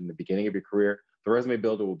or in the beginning of your career, the resume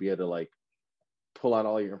builder will be able to like pull out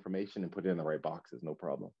all your information and put it in the right boxes, no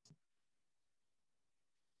problem.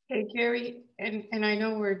 Hey, Gary, and I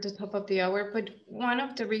know we're at the top of the hour, but one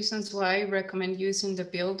of the reasons why I recommend using the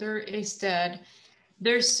builder is that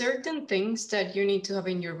there's certain things that you need to have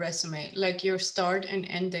in your resume, like your start and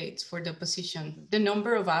end dates for the position, the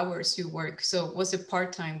number of hours you work. So was it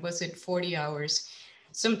part-time? Was it 40 hours?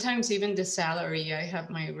 Sometimes even the salary, I have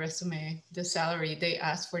my resume, the salary, they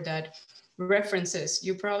ask for that. References,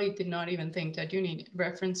 you probably did not even think that you need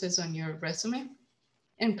references on your resume.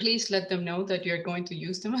 And please let them know that you're going to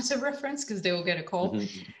use them as a reference because they will get a call.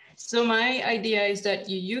 Mm-hmm. So my idea is that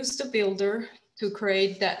you use the builder to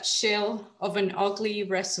create that shell of an ugly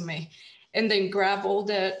resume and then grab all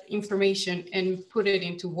that information and put it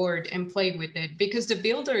into Word and play with it, because the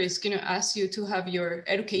builder is going to ask you to have your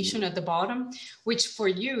education at the bottom, which for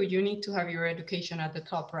you need to have your education at the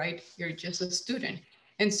top, right? You're just a student.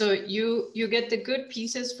 And so you get the good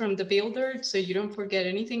pieces from the builder so you don't forget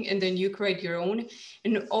anything, and then you create your own,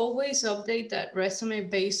 and always update that resume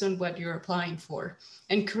based on what you're applying for,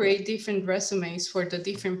 and create different resumes for the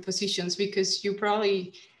different positions, because you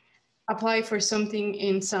probably apply for something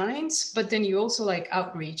in science, but then you also like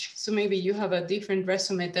outreach. So maybe you have a different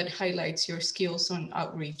resume that highlights your skills on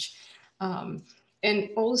outreach. And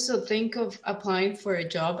also think of applying for a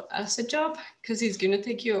job as a job, because it's going to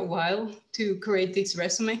take you a while to create this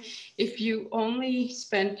resume. If you only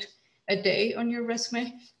spent a day on your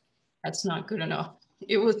resume, that's not good enough.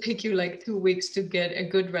 It will take you like 2 weeks to get a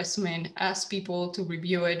good resume and ask people to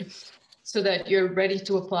review it so that you're ready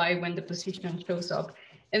to apply when the position shows up.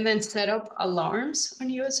 And then set up alarms on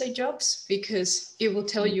USA Jobs, because it will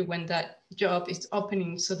tell you when that job is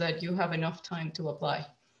opening so that you have enough time to apply.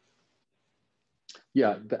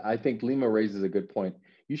 Yeah, I think Lima raises a good point.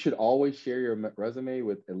 You should always share your resume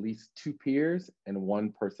with at least 2 peers and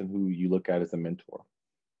 1 person who you look at as a mentor.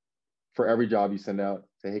 For every job you send out,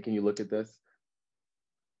 say, hey, can you look at this?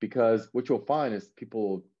 Because what you'll find is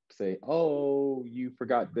people say, oh, you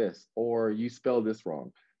forgot this, or you spelled this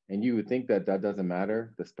wrong. And you would think that that doesn't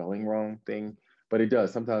matter, the spelling wrong thing, but it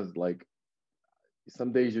does. Sometimes, like,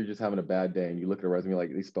 some days you're just having a bad day and you look at a resume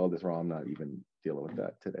like, they spelled this wrong, I'm not even dealing with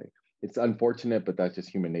that today. It's unfortunate, but that's just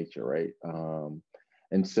human nature, right?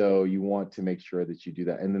 And so you want to make sure that you do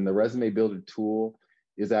that. And then the resume builder tool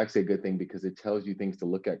is actually a good thing because it tells you things to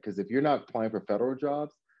look at. Because if you're not applying for federal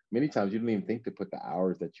jobs, many times you don't even think to put the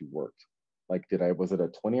hours that you worked. Like, was it a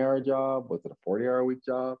 20-hour job? Was it a 40-hour-a-week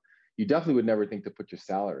job? You definitely would never think to put your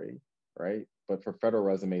salary, right? But for federal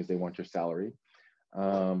resumes, they want your salary.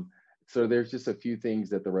 So there's just a few things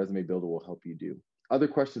that the resume builder will help you do. Other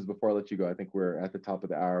questions before I let you go? I think we're at the top of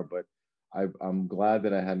the hour, but I'm glad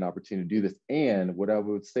that I had an opportunity to do this. And what I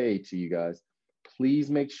would say to you guys, please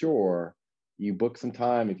make sure you book some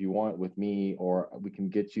time if you want with me, or we can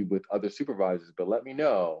get you with other supervisors, but let me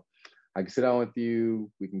know. I can sit down with you.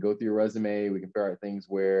 We can go through your resume. We can figure out things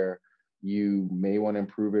where you may want to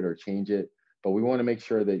improve it or change it, but we want to make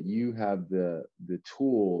sure that you have the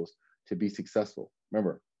tools to be successful.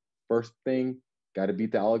 Remember, first thing, got to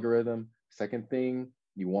beat the algorithm. Second thing,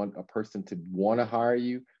 you want a person to want to hire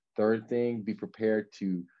you. Third thing, be prepared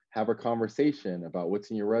to have a conversation about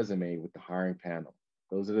what's in your resume with the hiring panel.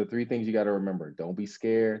 Those are the 3 things you got to remember. Don't be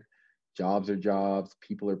scared. Jobs are jobs.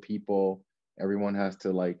 People are people. Everyone has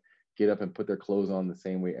to like get up and put their clothes on the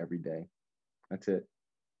same way every day. That's it.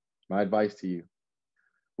 My advice to you.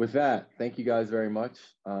 With that, thank you guys very much.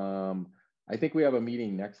 I think we have a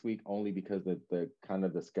meeting next week only because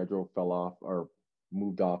the schedule fell off, or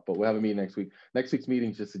moved off, but we'll have a meeting next week. Next week's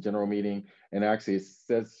meeting is just a general meeting, and actually it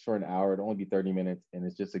says for an hour. It'll only be 30 minutes, and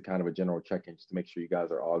it's just a kind of a general check-in just to make sure you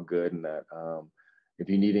guys are all good, and that if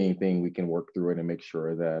you need anything, we can work through it and make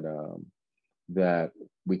sure that that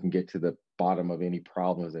we can get to the bottom of any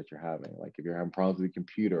problems that you're having. Like if you're having problems with your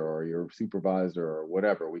computer or your supervisor or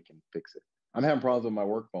whatever, we can fix it. I'm having problems with my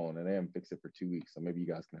work phone, and they haven't fixed it for 2 weeks, so maybe you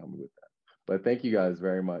guys can help me with that. But thank you guys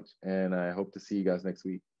very much, and I hope to see you guys next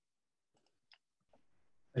week.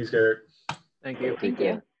 Thanks, Garrett. Thank you. Take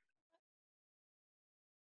care.